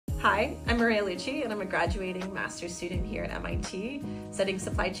Hi, I'm Maria Lucchi, and I'm a graduating master's student here at MIT, studying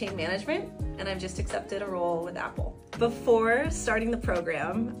supply chain management, and I've just accepted a role with Apple. Before starting the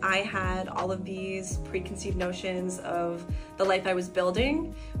program, I had all of these preconceived notions of the life I was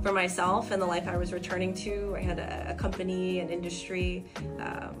building for myself and the life I was returning to. I had a company, an industry,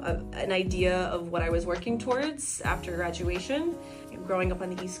 an idea of what I was working towards after graduation. Growing up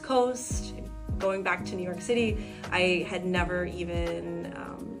on the East Coast, going back to New York City, I had never even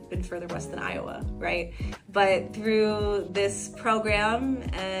been further west than Iowa, right? But through this program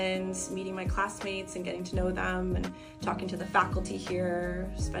and meeting my classmates and getting to know them and talking to the faculty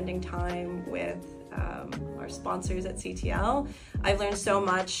here, spending time with our sponsors at CTL, I've learned so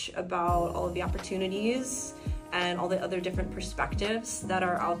much about all of the opportunities and all the other different perspectives that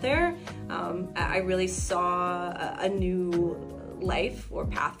are out there. I really saw a new life or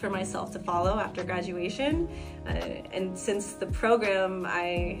path for myself to follow after graduation. And since the program,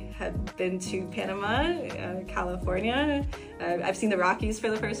 I have been to Panama, California. I've seen the Rockies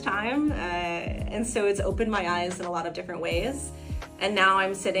for the first time. And so it's opened my eyes in a lot of different ways. And now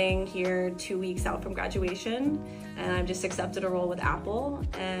I'm sitting here 2 weeks out from graduation, and I've just accepted a role with Apple,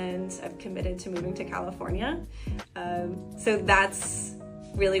 and I've committed to moving to California. So that's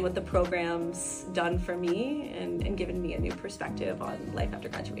really what the program's done for me and given me a new perspective on life after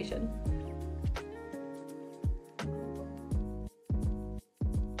graduation.